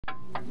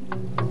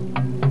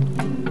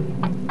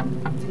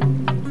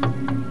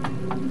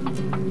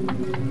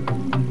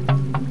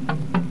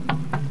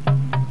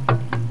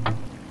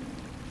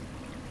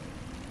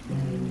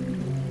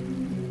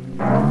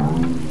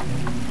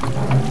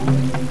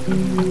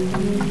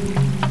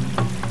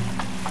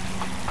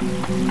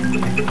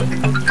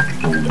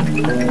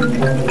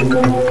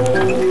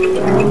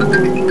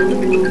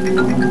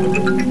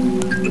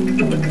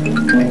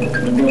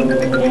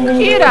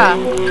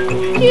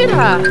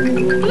Kira,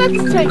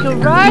 let's take a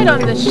ride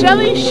on the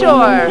Shelly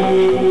shore.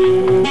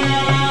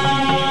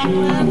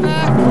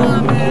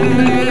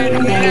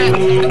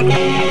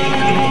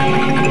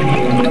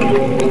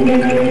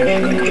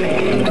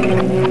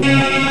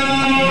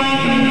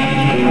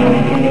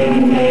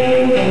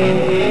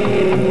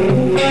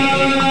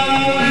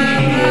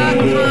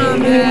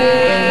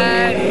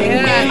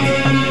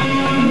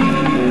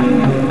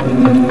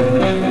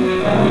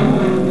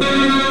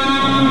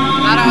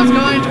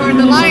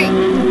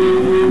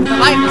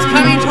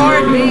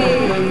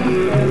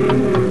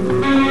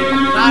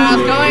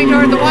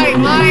 Toward the white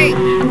light.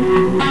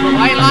 The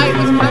white light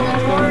was coming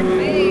toward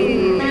me.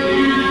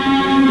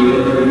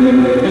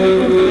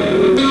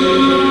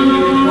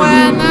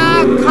 When the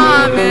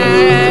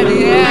comet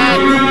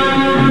hit,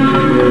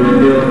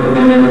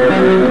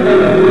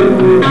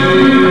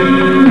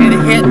 it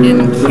hit in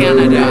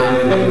Canada,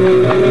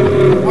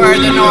 where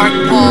the North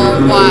Pole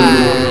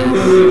was.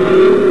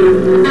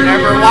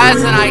 Never was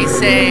an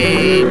ice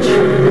age.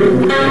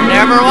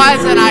 Never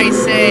was an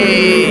ice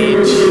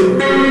age.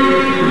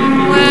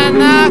 When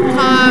the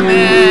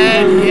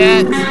comet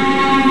hit,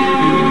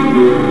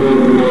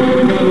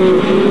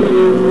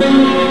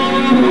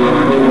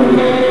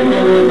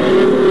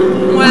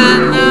 when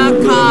the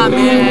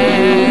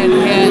comet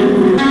hit,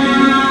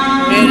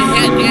 it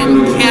hit in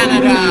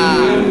Canada,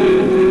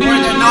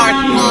 where the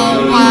North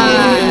Pole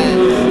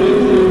was,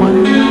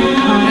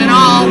 and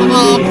all the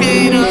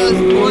volcanoes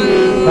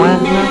blew,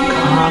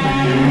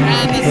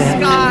 and the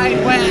sky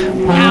went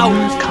out.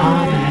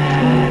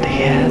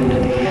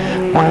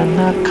 When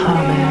the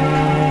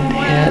comet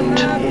hit,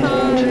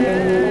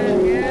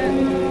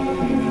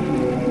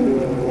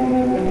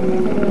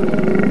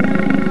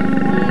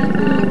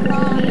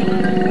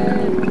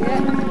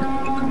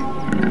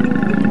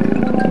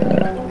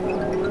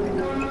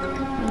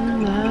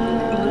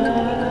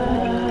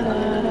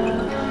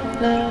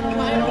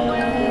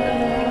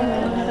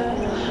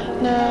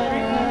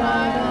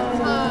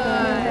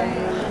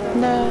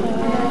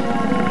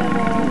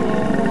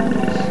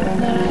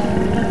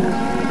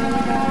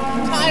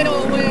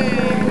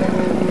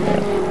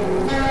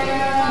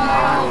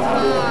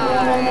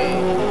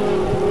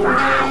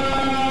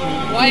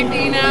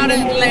 Wiping out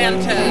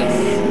Atlantis.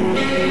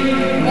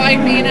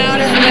 Wiping out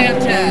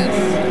Atlantis.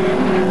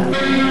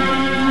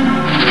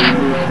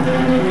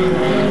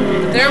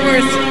 There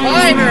were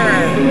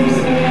survivors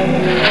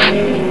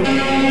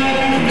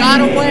who got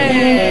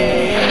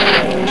away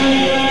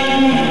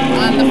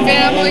on the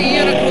family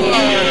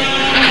unicorn.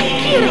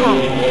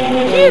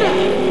 Kira.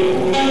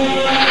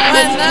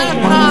 When the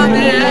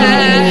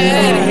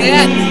comet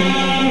hit.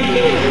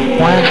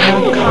 when the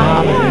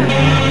comet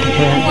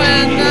hit,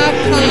 When the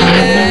comet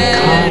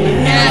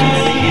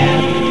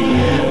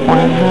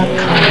when the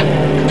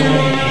comet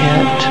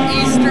hit,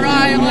 Easter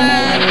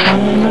Island,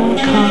 when the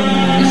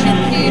comet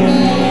Shipibo,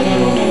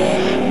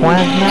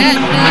 when the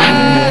Etna,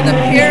 the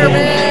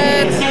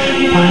pyramids,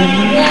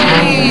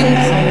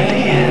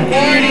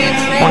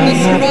 warnings from the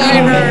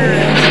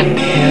survivors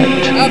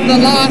of the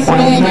lost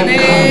golden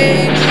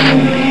age,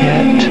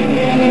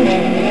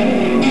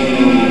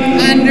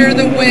 under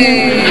the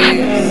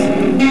waves,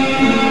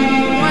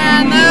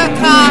 when the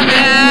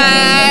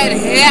comet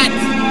hit.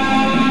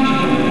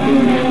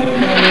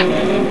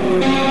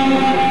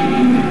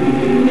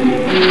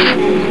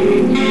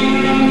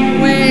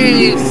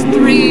 Waves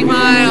 3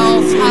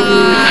 miles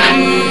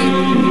high,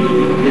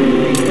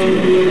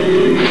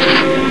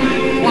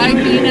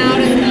 wiping out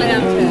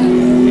Atlantis.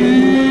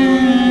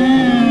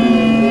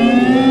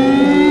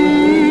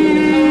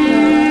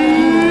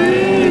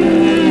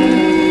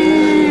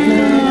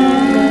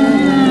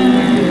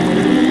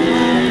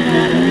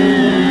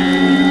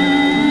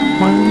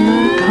 When the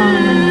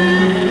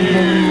comet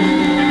hit,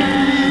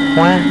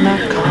 when the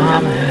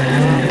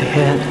comet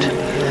hit,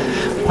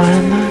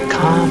 when the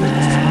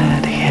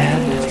comet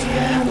hit,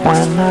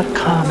 when the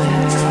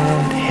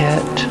comet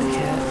hit,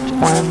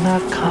 when the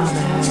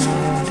comet.